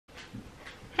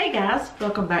Hey guys,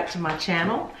 welcome back to my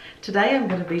channel. Today I'm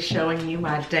going to be showing you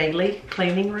my daily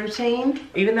cleaning routine.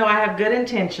 Even though I have good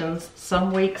intentions,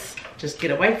 some weeks just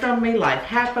get away from me, life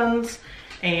happens,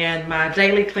 and my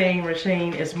daily cleaning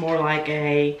routine is more like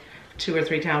a 2 or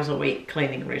 3 times a week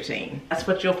cleaning routine. That's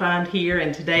what you'll find here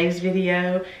in today's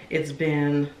video. It's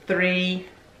been 3,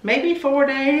 maybe 4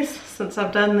 days since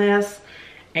I've done this,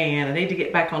 and I need to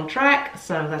get back on track,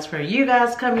 so that's where you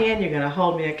guys come in. You're going to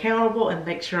hold me accountable and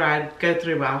make sure I go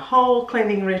through my whole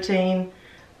cleaning routine.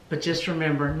 But just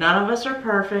remember, none of us are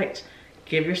perfect.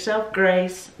 Give yourself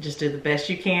grace. Just do the best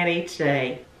you can each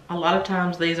day. A lot of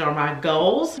times these are my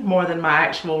goals more than my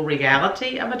actual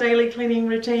reality of a daily cleaning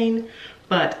routine.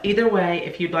 But either way,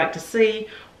 if you'd like to see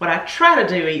what I try to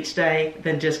do each day,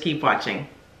 then just keep watching.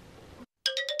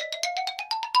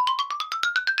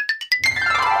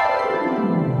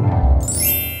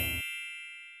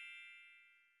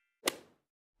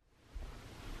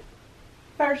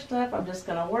 First up, I'm just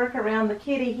going to work around the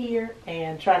kitty here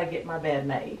and try to get my bed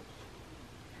made.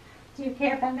 Do you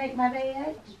care if I make my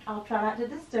bed? I'll try not to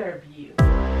disturb you.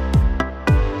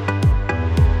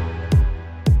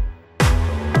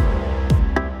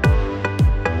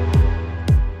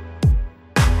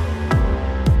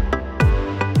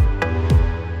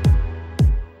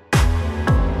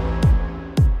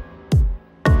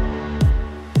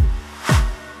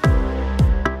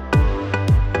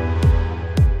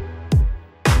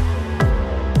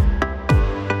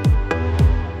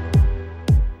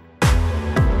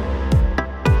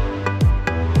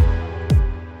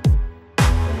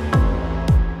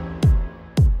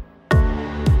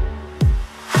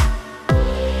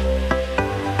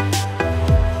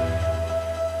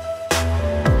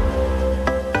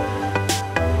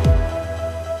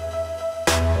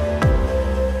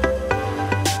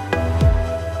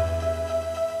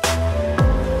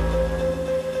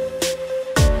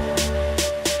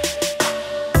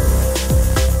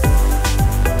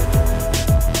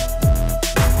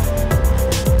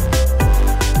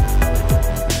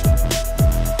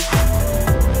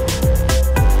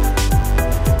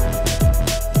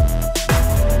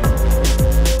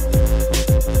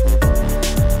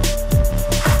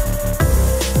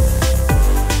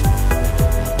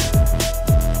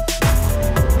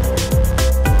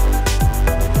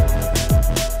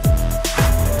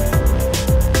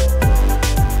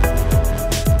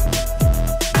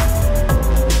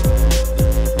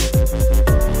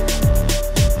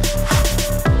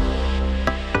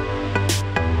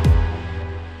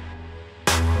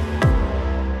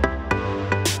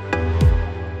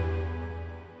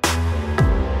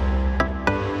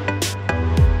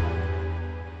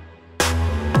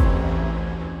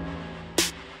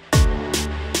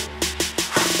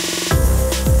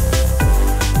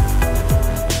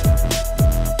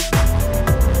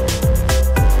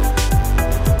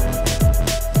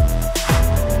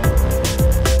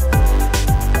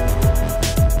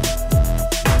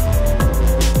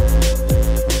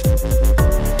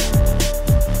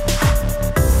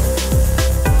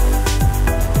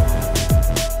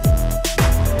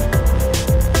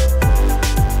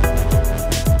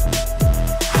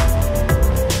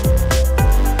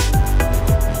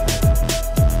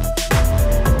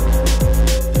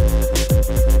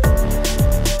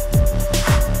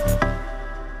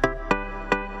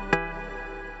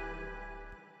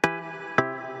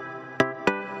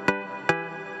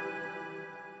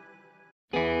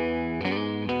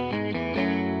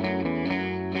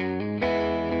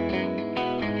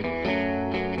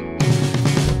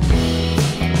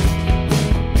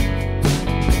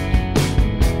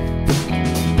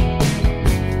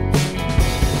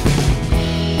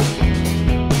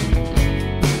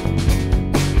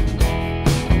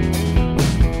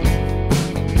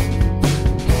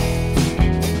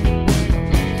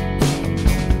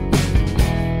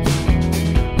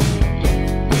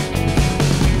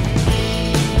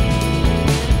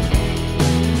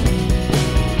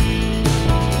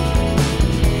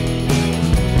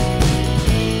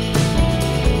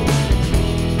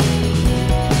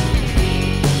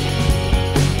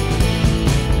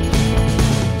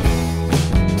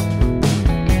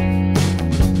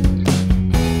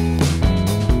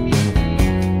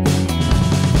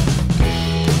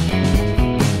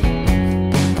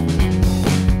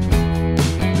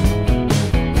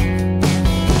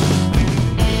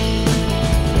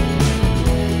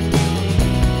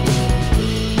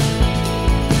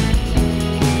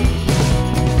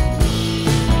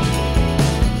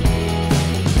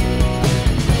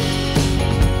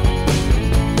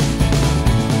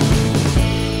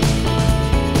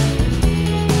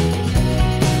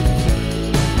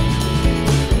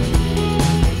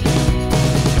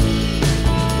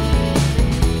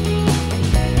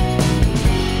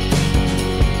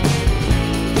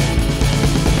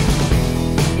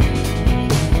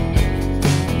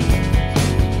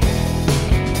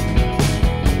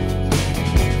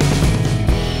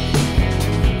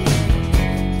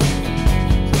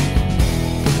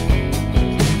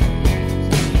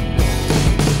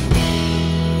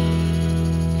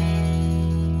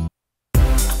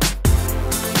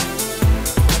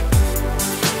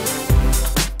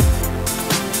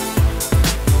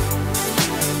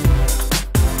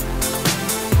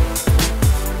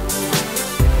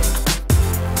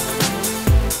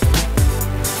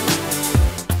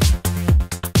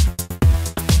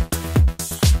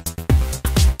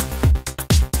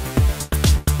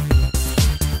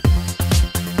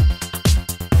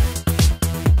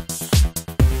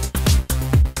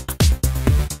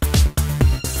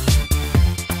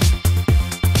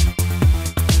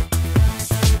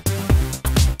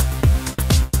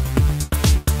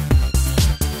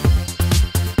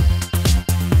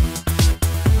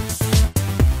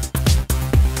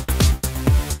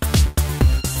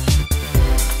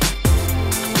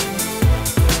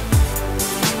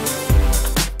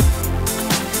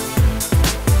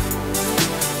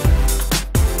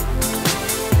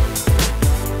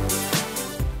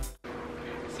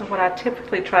 I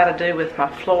typically try to do with my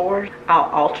floors, I'll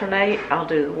alternate. I'll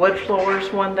do the wood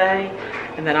floors one day,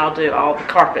 and then I'll do all the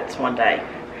carpets one day.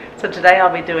 So today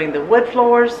I'll be doing the wood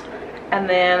floors, and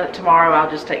then tomorrow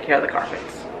I'll just take care of the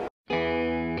carpets.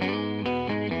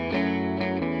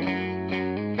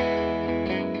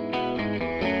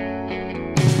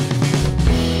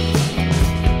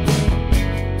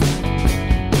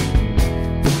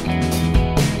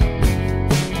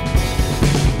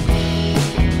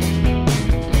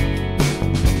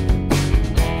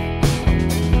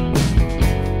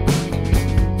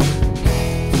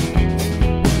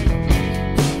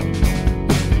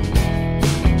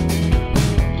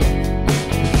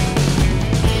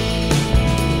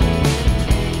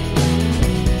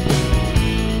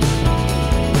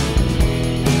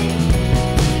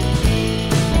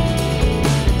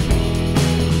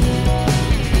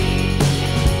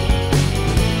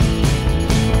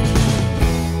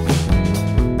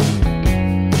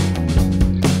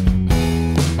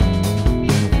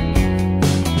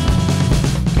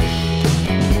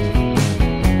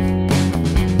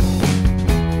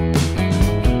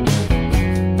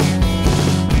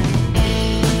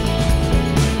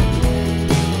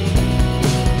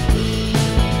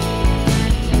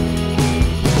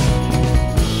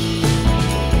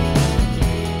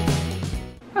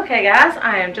 Okay guys,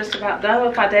 I am just about done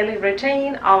with my daily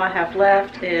routine. All I have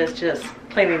left is just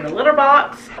cleaning the litter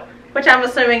box, which I'm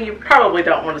assuming you probably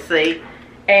don't want to see,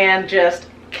 and just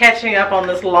catching up on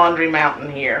this laundry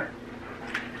mountain here.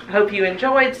 I hope you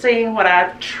enjoyed seeing what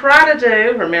I try to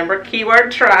do, remember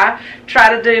keyword try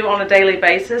to do on a daily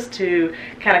basis to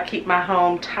kind of keep my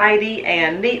home tidy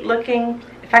and neat looking.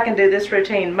 If I can do this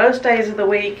routine most days of the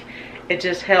week, it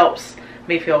just helps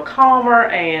me feel calmer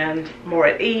and more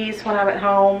at ease when I'm at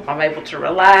home. I'm able to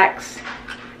relax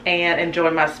and enjoy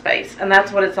my space, and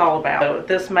that's what it's all about. So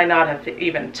this may not have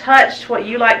even touched what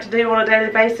you like to do on a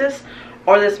daily basis,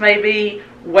 or this may be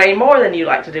way more than you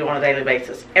like to do on a daily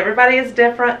basis. Everybody is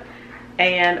different,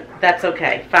 and that's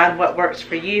okay. Find what works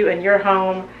for you and your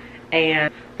home,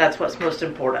 and that's what's most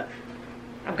important.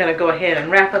 I'm going to go ahead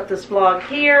and wrap up this vlog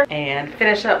here and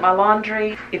finish up my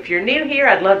laundry. If you're new here,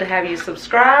 I'd love to have you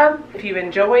subscribe. If you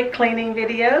enjoy cleaning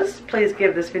videos, please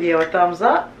give this video a thumbs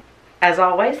up. As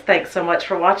always, thanks so much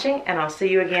for watching, and I'll see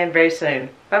you again very soon.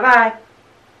 Bye-bye.